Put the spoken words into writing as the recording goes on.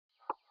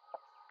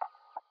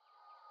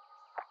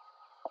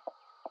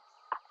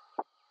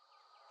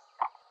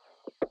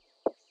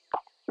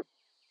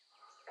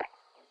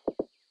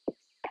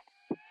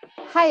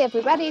Hi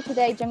everybody,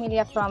 today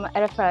Jamilya from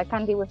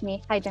ReferralCandy with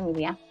me. Hi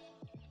Jamilya.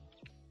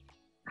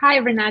 Hi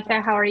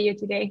Renata, how are you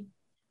today?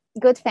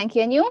 Good, thank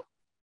you. And you?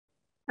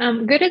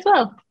 Good as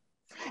well.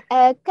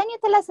 Can you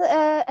tell us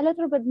a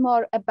little bit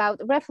more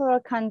about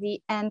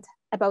ReferralCandy and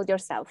about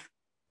yourself?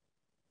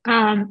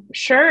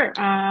 Sure.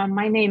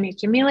 My name is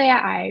Jamilya.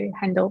 I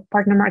handle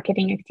partner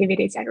marketing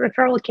activities at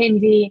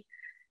ReferralCandy.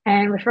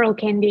 And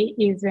ReferralCandy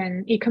is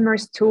an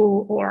e-commerce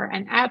tool or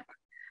an app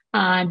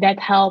that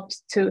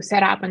helps to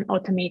set up and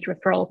automate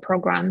referral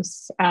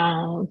programs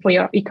for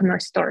your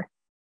e-commerce store.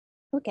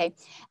 Okay.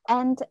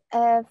 And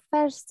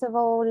first of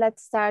all,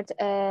 let's start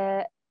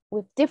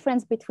with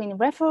difference between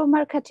referral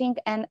marketing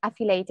and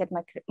affiliated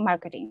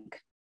marketing.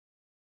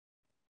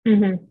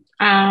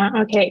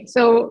 Okay.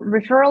 So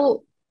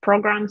referral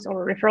programs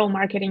or referral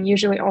marketing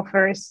usually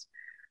offers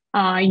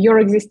your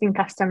existing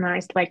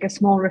customers like a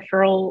small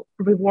referral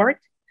reward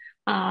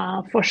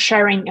for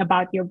sharing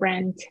about your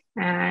brand.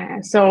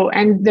 And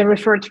the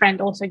referred friend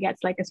also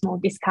gets like a small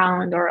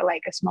discount or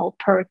like a small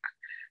perk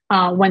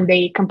when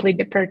they complete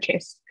the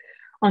purchase.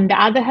 On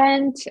the other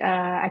hand,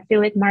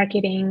 affiliate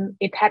marketing,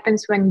 it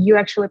happens when you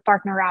actually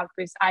partner out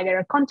with either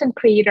a content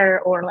creator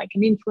or like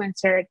an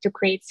influencer to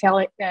create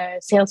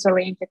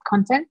sales-oriented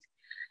content.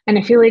 And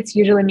affiliates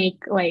usually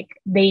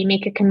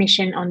make a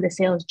commission on the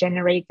sales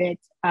generated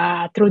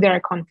through their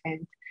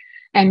content.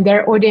 And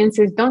their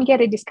audiences don't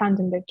get a discount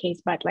in that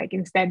case, but like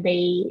instead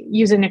they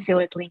use an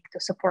affiliate link to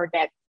support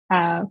that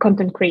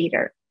content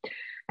creator.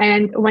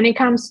 And when it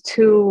comes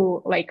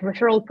to like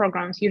referral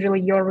programs, usually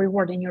you're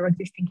rewarding your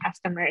existing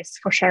customers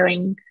for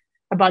sharing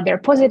about their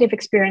positive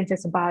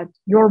experiences about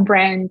your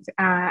brand.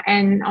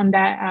 And on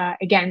that,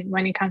 again,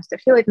 when it comes to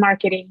affiliate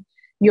marketing,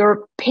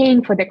 you're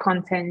paying for the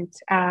content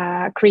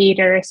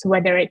creators,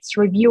 whether it's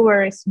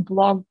reviewers,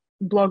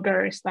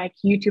 bloggers, like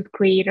YouTube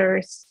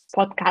creators,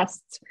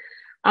 podcasts,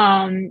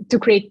 to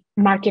create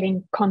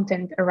marketing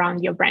content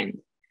around your brand.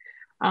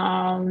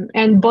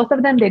 And both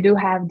of them, they do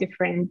have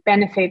different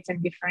benefits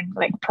and different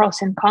like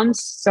pros and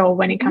cons. So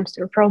when it comes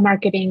to referral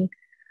marketing,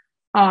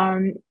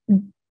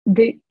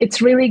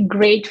 it's really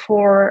great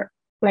for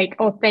like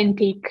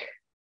authentic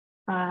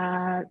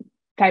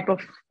type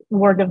of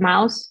word of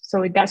mouth.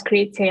 So it does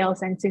create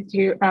sales. And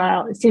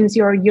since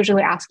you're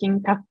usually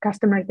asking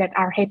customers that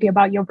are happy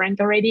about your brand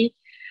already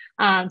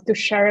to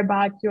share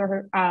about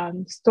your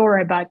store,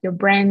 about your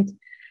brand,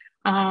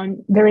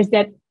 there is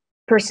that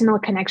personal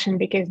connection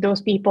because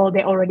those people,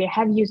 they already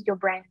have used your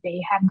brand. They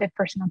have that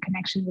personal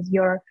connection with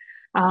your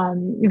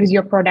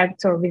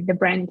products or with the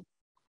brand.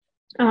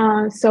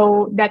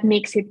 So that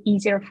makes it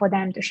easier for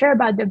them to share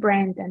about the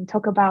brand and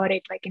talk about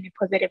it like in a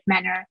positive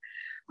manner.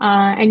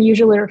 And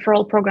usually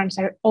referral programs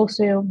are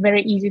also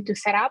very easy to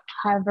set up.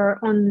 However,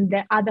 on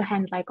the other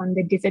hand, like on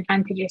the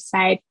disadvantages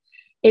side,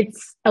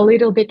 it's a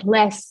little bit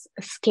less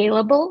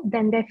scalable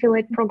than the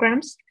affiliate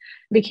programs,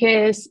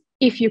 because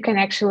if you can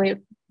actually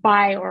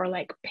buy or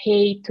like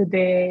pay to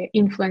the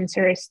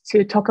influencers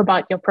to talk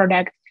about your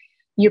product,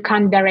 you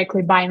can't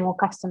directly buy more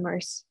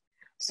customers.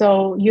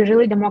 So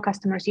usually the more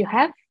customers you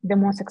have, the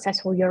more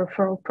successful your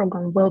referral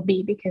program will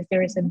be because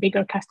there is a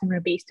bigger customer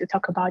base to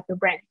talk about your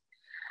brand.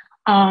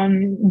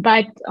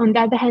 But on the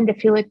other hand,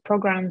 affiliate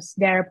programs,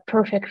 they're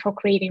perfect for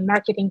creating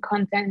marketing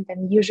content,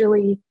 and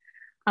usually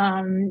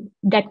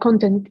that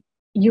content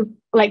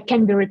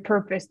can be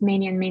repurposed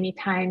many and many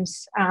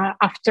times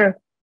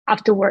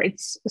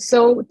afterwards.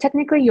 So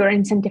technically you're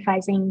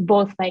incentivizing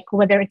both, like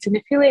whether it's an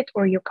affiliate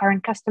or your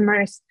current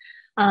customers,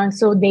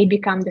 so they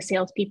become the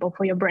salespeople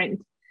for your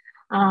brand.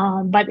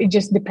 But it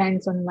just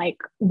depends on like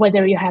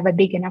whether you have a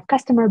big enough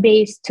customer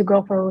base to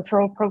go for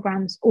referral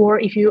programs, or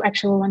if you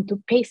actually want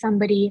to pay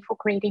somebody for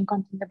creating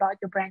content about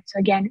your brand. So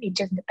again, it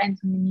just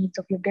depends on the needs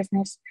of your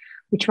business,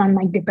 which one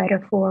might be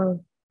better for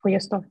your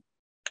store.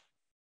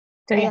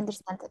 So, I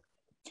understand it.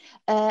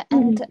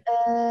 And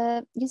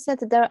you said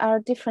there are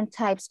different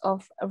types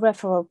of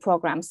referral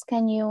programs.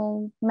 Can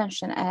you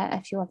mention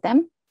a few of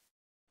them?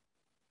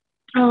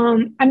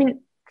 I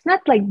mean, it's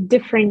not like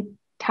different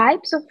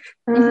types of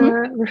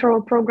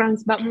referral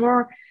programs, but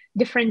more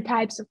different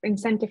types of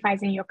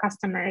incentivizing your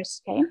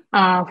customers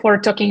for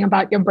talking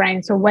about your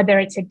brand. So whether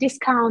it's a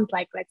discount,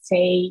 like let's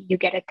say you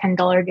get a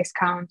 $10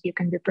 discount, you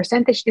can do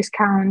percentage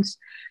discounts.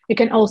 You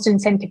can also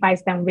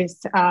incentivize them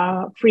with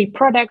free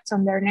products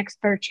on their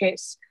next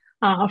purchase.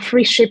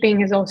 Free shipping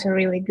is also a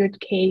really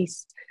good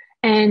case.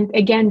 And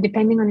again,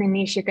 depending on the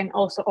niche, you can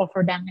also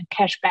offer them a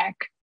cashback.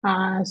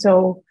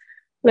 So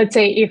let's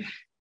say if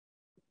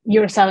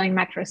you're selling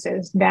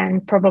mattresses,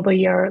 then probably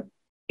your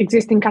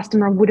existing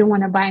customer wouldn't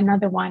want to buy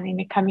another one in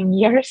the coming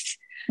years.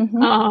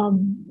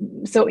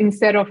 So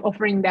instead of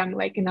offering them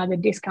like another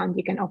discount,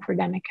 you can offer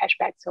them a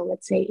cashback. So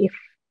let's say if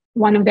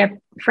one of their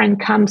friend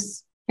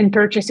comes and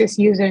purchases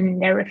using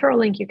their referral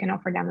link, you can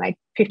offer them like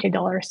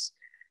 $50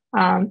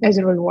 as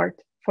a reward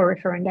for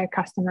referring their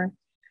customer.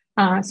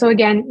 So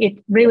again,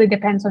 it really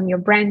depends on your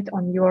brand,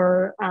 on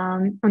your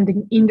on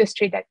the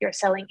industry that you're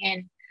selling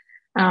in,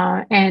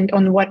 and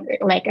on what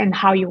and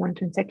how you want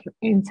to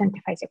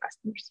incentivize your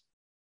customers.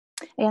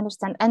 I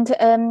understand.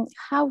 And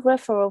how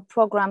referral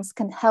programs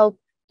can help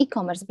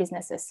e-commerce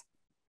businesses?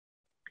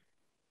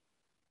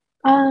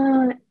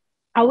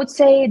 I would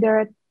say there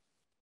are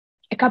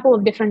a couple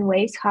of different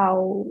ways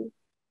how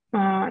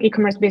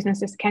e-commerce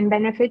businesses can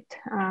benefit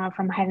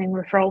from having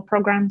referral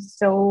programs.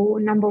 So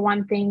number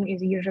one thing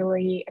is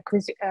usually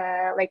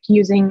like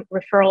using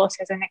referrals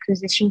as an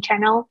acquisition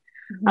channel,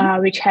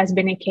 which has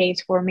been a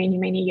case for many,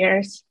 many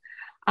years.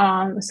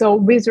 So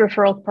with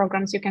referral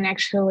programs, you can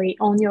actually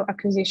own your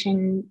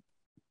acquisition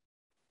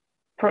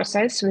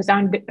process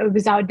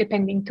without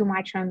depending too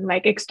much on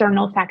like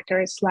external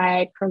factors,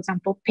 like, for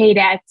example, paid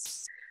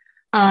ads.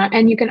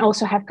 And you can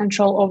also have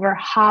control over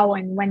how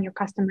and when your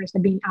customers are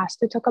being asked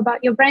to talk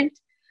about your brand.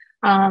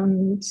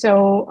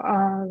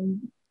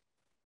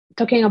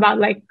 Talking about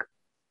like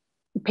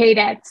paid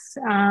ads,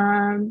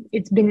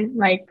 it's been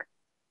like,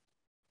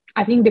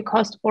 I think the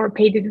cost for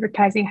paid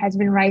advertising has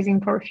been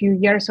rising for a few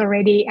years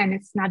already, and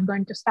it's not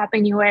going to stop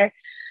anywhere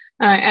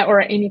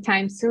or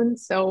anytime soon.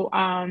 So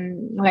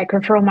like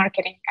referral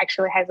marketing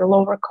actually has a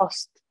lower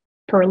cost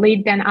per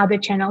lead than other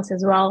channels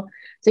as well.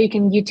 So you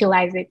can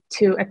utilize it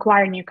to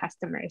acquire new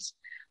customers.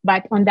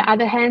 But on the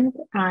other hand,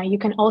 you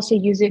can also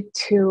use it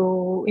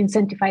to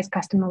incentivize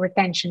customer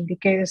retention,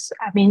 because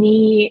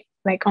many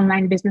like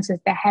online businesses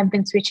that have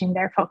been switching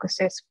their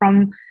focuses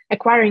from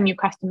acquiring new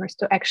customers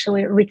to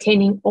actually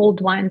retaining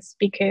old ones,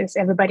 because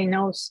everybody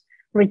knows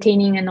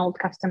retaining an old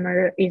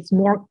customer is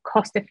more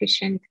cost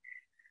efficient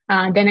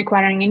than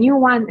acquiring a new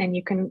one. And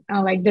you can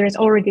like there's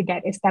already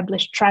that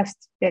established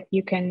trust that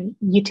you can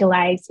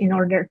utilize in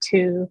order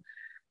to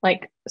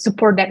like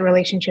support that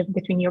relationship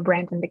between your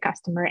brand and the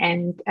customer,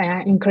 and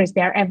increase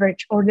their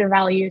average order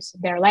values,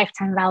 their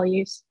lifetime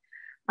values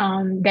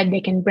that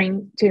they can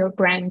bring to your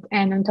brand.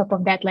 And on top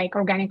of that, like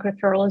organic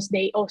referrals,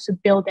 they also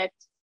build that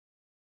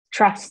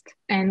trust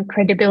and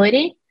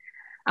credibility,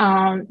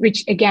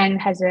 which again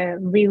has a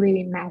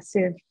really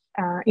massive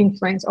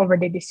influence over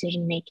the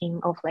decision making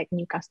of like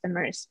new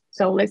customers.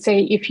 So let's say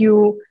if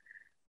you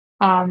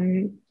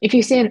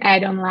see an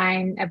ad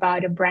online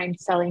about a brand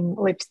selling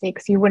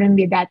lipsticks, you wouldn't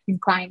be that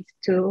inclined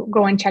to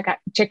go and check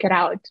it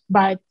out.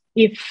 But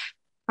if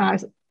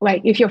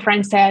your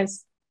friend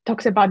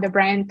talks about the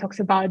brand, talks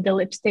about the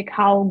lipstick,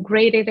 how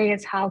great it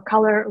is, how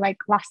color like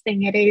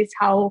lasting it is,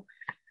 how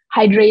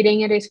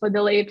hydrating it is for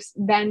the lips,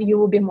 then you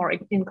will be more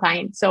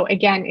inclined. So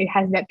again, it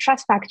has that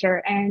trust factor.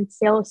 And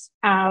sales,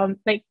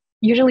 like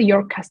usually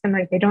your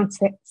customers, they don't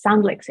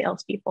sound like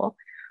salespeople.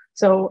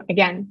 So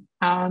again,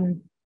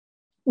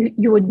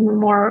 you would be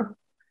more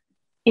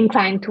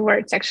inclined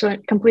towards actually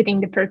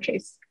completing the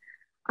purchase.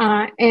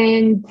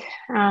 And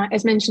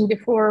as mentioned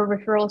before,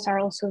 referrals are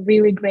also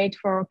really great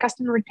for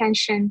customer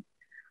retention.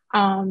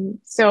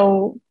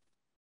 So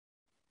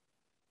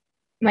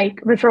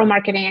like referral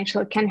marketing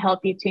actually can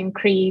help you to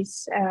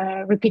increase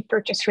repeat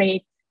purchase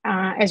rate.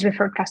 As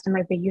referred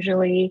customers, they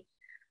usually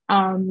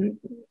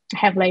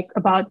have like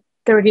about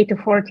 30 to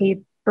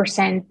 40%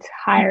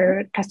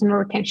 higher customer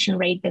retention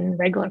rate than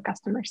regular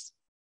customers.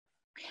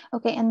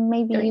 Okay, and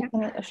maybe you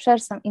can share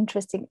some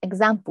interesting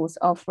examples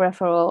of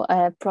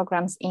referral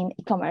programs in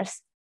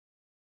e-commerce.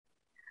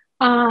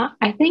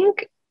 I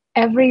think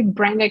every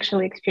brand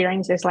actually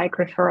experiences like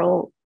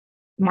referral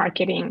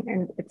marketing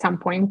and at some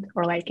point,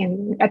 or like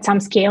at some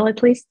scale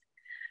at least.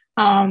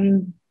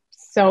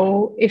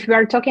 So if we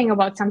are talking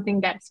about something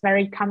that's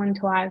very common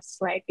to us,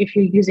 like if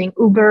you're using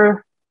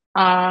Uber,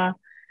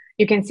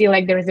 you can see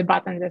like there is a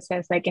button that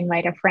says like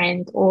invite a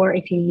friend, or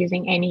if you're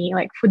using any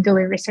like food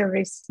delivery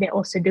service, they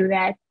also do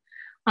that.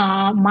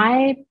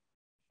 My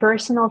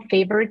personal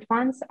favorite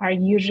ones are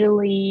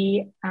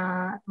usually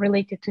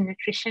related to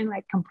nutrition,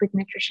 like complete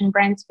nutrition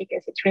brands,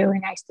 because it's really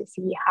nice to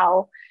see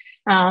how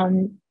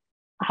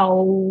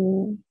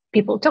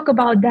people talk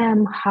about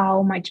them,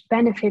 how much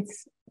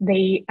benefits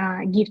they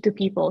give to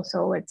people.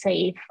 So let's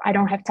say if I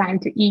don't have time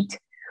to eat,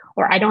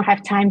 or I don't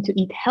have time to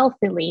eat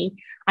healthily,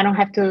 I don't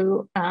have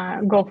to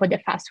go for the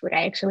fast food.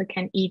 I actually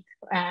can eat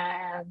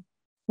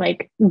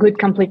like good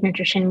complete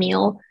nutrition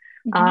meal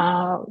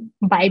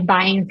by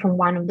buying from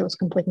one of those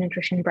complete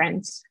nutrition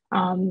brands.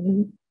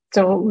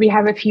 So we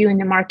have a few in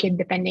the market,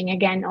 depending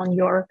again on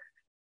your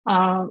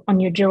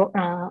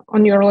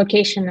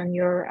location,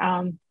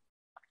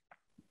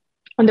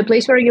 on the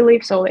place where you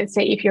live. So let's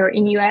say if you're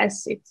in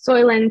US, it's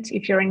Soylent.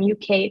 If you're in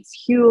UK,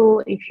 it's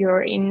Huel. If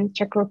you're in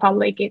Czech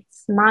Republic,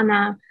 it's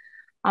Mana.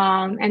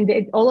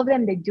 And all of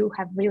them, they do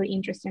have really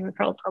interesting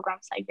referral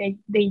programs. Like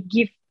they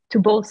give to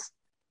both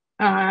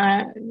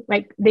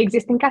like the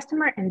existing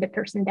customer and the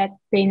person that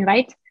they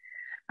invite.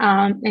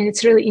 And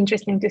it's really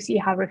interesting to see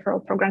how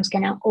referral programs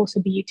can also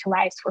be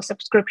utilized for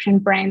subscription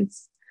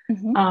brands.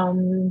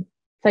 So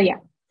yeah.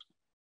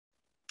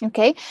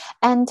 Okay,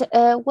 and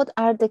what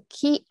are the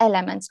key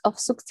elements of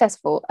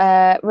successful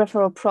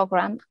referral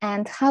program,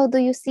 and how do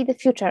you see the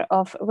future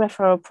of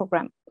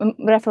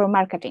referral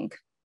marketing?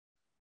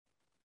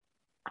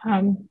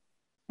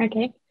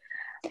 Okay,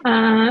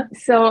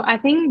 So I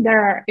think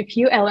there are a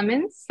few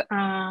elements.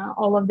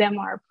 All of them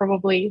are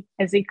probably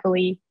as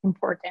equally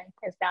important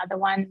as the other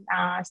one,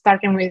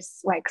 starting with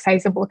like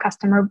sizable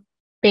customer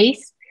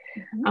base.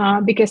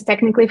 Because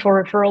technically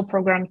for referral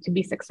program to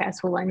be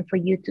successful and for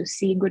you to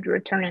see good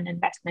return on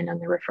investment on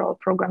the referral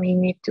program, you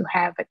need to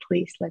have at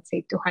least, let's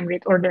say,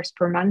 200 orders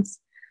per month,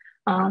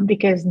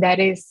 because that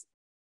is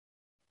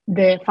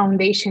the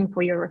foundation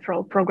for your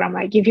referral program.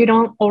 Like if you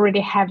don't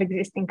already have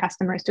existing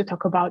customers to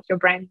talk about your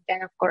brand,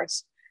 then of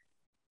course,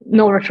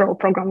 no referral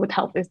program would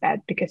help with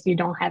that because you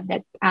don't have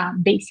that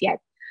base yet.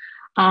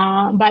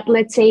 But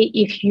let's say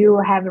if you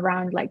have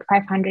around like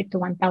 500 to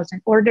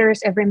 1,000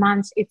 orders every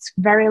month, it's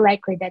very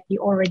likely that you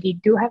already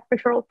do have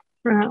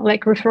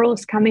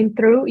referrals coming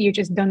through. You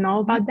just don't know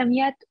about them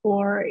yet,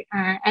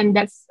 and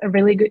that's a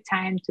really good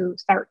time to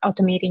start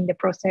automating the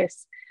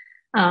process,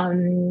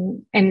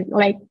 and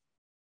like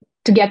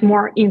to get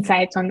more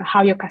insights on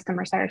how your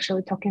customers are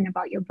actually talking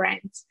about your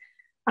brands,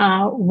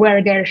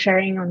 where they're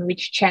sharing on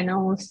which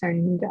channels,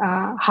 and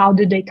how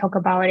do they talk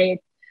about it.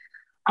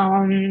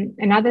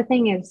 Another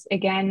thing is,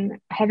 again,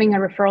 having a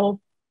referable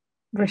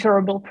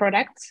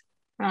product.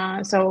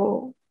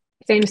 So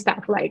same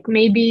stuff, like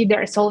maybe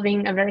they're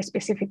solving a very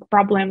specific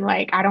problem,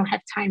 like I don't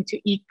have time to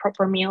eat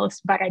proper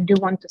meals, but I do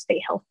want to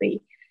stay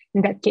healthy.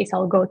 In that case,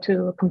 I'll go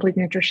to a complete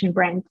nutrition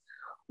brand.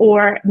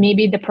 Or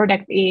maybe the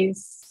product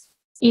is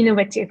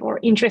innovative or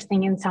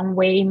interesting in some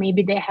way.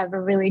 Maybe they have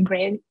a really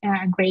great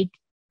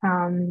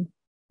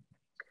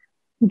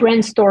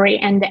brand story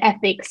and the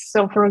ethics.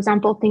 So for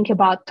example, think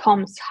about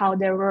Tom's, how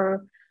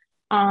they're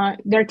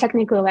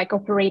technically like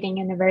operating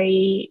in a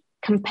very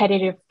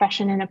competitive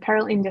fashion and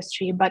apparel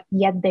industry, but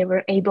yet they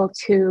were able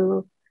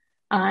to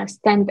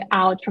stand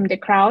out from the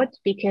crowd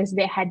because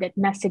they had that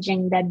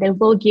messaging that they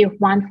will give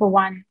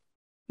 1-for-1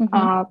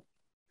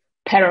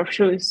 pair of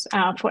shoes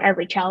for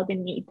every child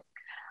in need.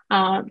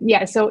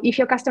 So if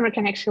your customer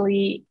can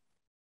actually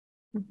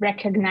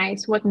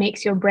recognize what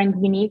makes your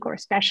brand unique or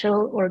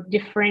special or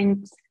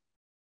different,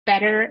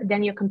 better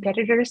than your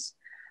competitors,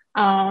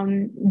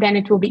 then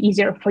it will be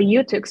easier for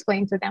you to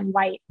explain to them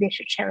why they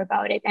should share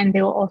about it, and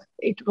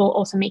it will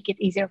also make it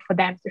easier for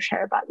them to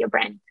share about your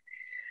brand.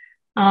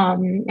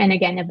 And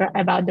again,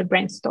 about the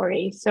brand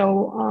story.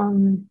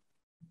 So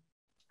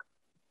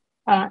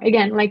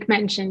again, like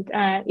mentioned,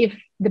 if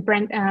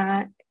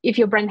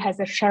your brand has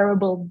a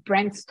shareable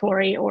brand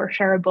story or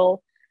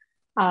shareable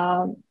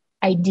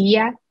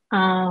idea,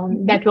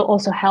 that will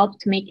also help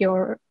to make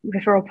your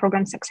referral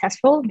program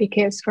successful.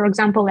 Because, for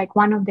example, like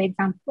one of the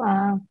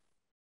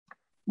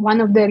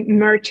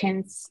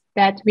merchants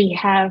that we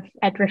have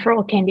at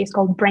ReferralCandy is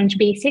called Branch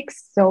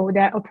Basics. So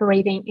they're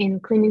operating in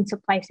cleaning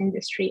supplies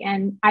industry,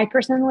 and I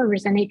personally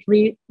resonate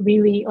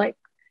really like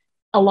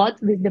a lot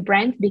with the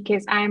brand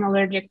because I'm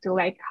allergic to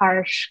like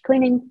harsh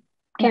cleaning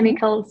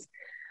chemicals.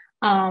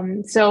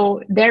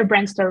 So their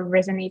brand story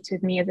resonates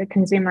with me as a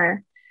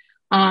consumer.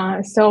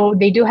 So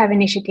they do have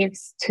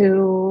initiatives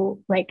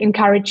to like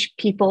encourage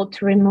people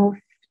to remove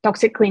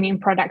toxic cleaning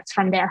products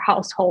from their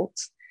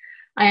households.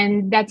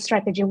 And that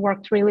strategy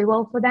worked really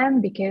well for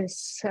them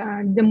because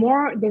the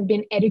more they've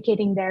been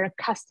educating their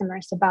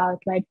customers about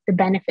like the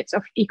benefits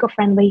of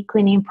eco-friendly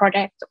cleaning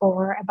products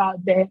or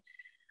about the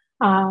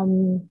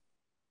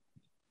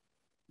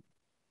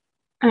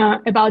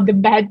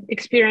bad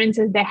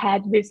experiences they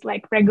had with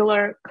like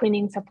regular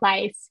cleaning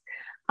supplies,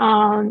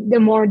 the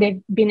more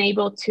they've been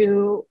able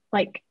to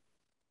like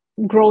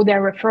grow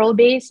their referral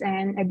base.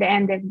 And at the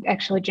end, they've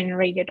actually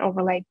generated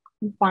over like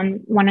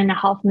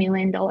 $1.5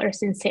 million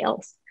in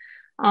sales.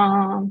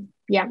 And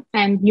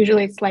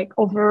usually it's like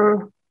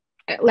over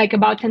like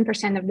about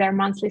 10% of their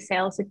monthly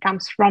sales, it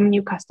comes from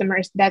new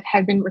customers that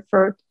have been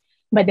referred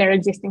by their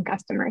existing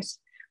customers.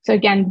 So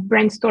again,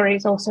 brand story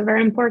is also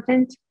very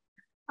important,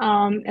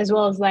 as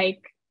well as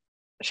like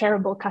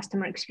shareable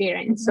customer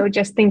experience. So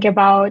just think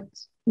about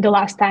the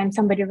last time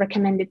somebody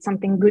recommended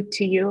something good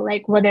to you,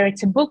 like whether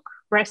it's a book,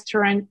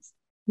 restaurant,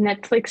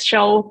 Netflix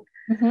show,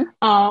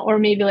 or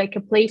maybe like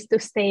a place to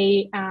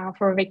stay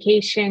for a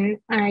vacation.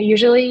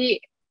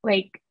 Usually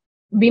like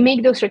we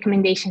make those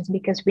recommendations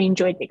because we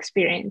enjoyed the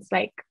experience.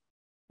 Like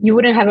you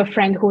wouldn't have a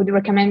friend who would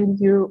recommend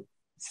you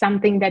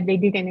something that they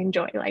didn't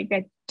enjoy. Like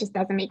that just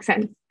doesn't make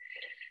sense.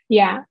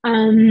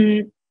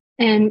 And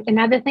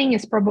another thing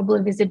is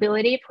probably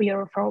visibility. For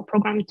your referral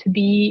program to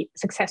be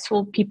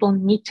successful, people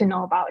need to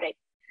know about it.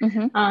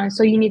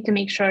 So you need to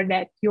make sure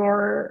that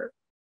your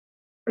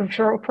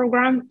referral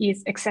program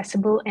is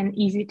accessible and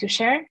easy to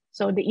share.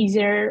 So the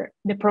easier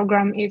the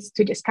program is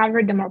to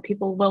discover, the more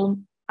people will,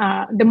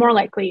 the more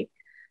likely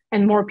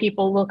and more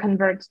people will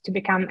convert to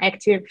become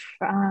active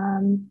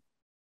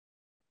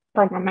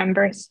program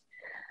members.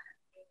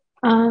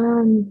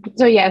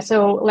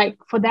 So like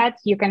for that,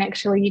 you can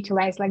actually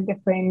utilize like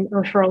different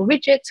referral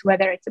widgets,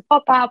 whether it's a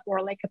pop-up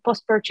or like a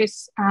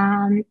post-purchase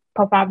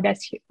pop-up.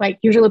 That's like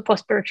usually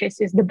post-purchase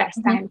is the best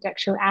time to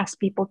actually ask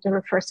people to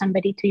refer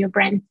somebody to your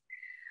brand.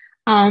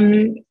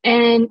 And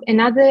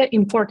another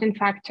important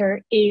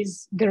factor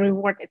is the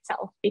reward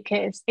itself,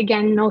 because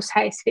again, no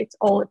size fits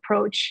all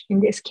approach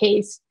in this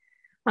case.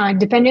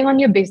 Depending on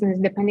your business,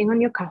 depending on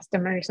your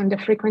customers, on the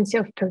frequency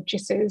of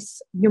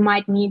purchases, you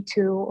might need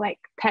to like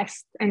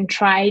test and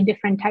try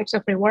different types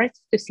of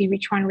rewards to see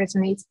which one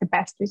resonates the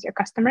best with your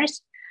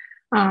customers.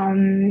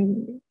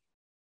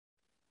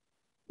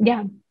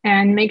 Yeah,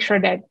 and make sure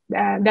that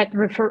that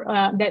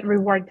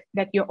reward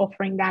that you're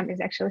offering them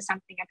is actually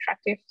something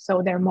attractive,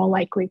 so they're more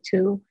likely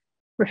to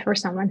refer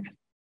someone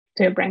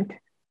to your brand.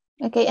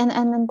 Okay, and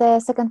then the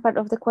second part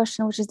of the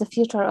question, which is the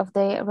future of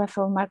the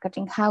referral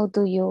marketing, how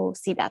do you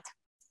see that?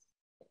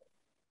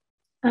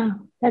 Oh,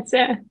 that's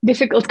a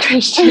difficult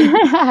question.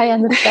 I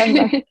understand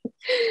that.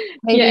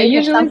 Maybe yeah, you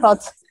have usually some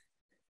thoughts.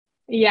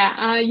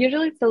 Yeah,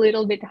 usually it's a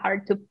little bit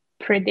hard to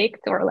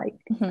predict or like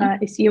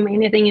assume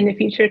anything in the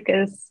future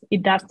because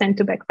it does tend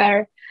to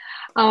backfire.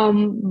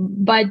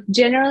 But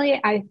generally,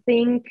 I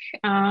think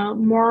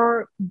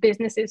more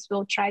businesses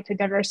will try to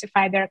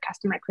diversify their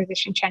customer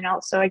acquisition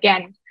channels. So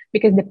again,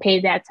 because the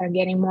paid ads are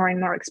getting more and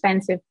more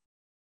expensive,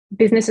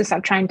 businesses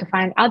are trying to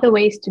find other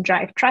ways to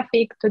drive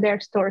traffic to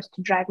their stores,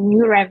 to drive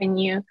new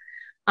revenue,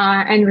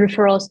 and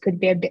referrals could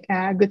be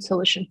a good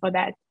solution for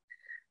that.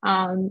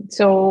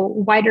 So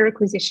wider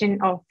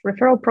acquisition of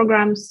referral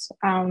programs,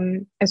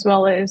 as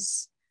well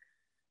as,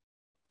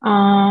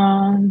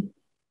 again,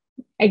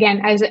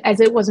 as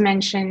it was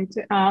mentioned,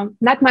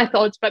 not my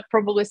thoughts, but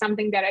probably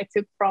something that I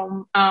took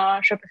from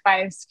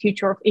Shopify's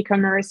Future of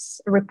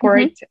E-commerce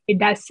report. It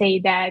does say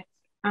that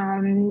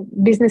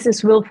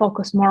businesses will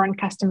focus more on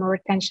customer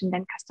retention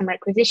than customer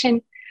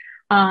acquisition.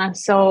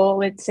 So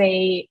let's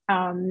say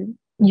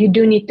you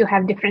do need to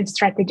have different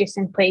strategies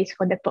in place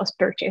for the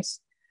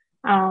post-purchase.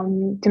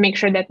 To make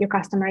sure that your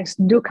customers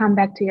do come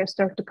back to your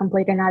store to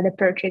complete another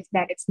purchase,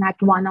 that it's not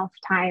one-off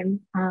time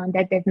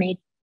that they've made,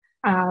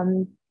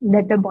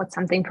 that they bought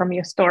something from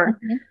your store.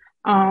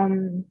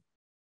 And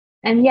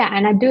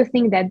I do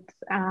think that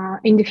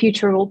in the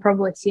future, we'll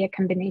probably see a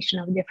combination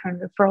of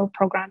different referral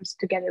programs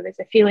together with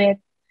affiliate,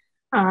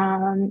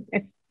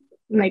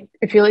 like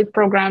affiliate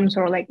programs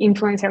or like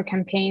influencer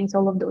campaigns.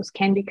 All of those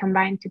can be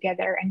combined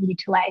together and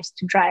utilized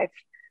to drive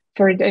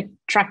further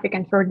traffic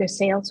and further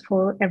sales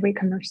for every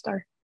commerce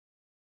store.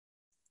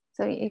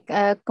 So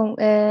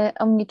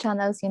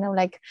omni-channels,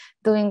 like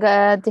doing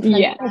different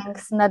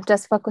things, not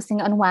just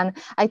focusing on one.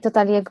 I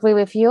totally agree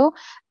with you.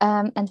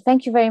 And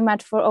thank you very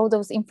much for all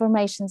those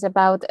informations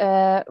about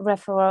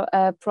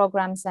referral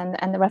programs and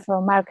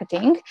referral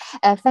marketing.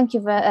 Thank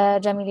you,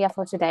 Jamilya,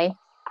 for today.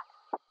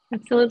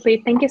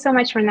 Absolutely. Thank you so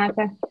much,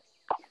 Renata.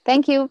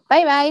 Thank you.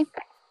 Bye-bye.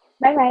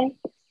 Bye-bye.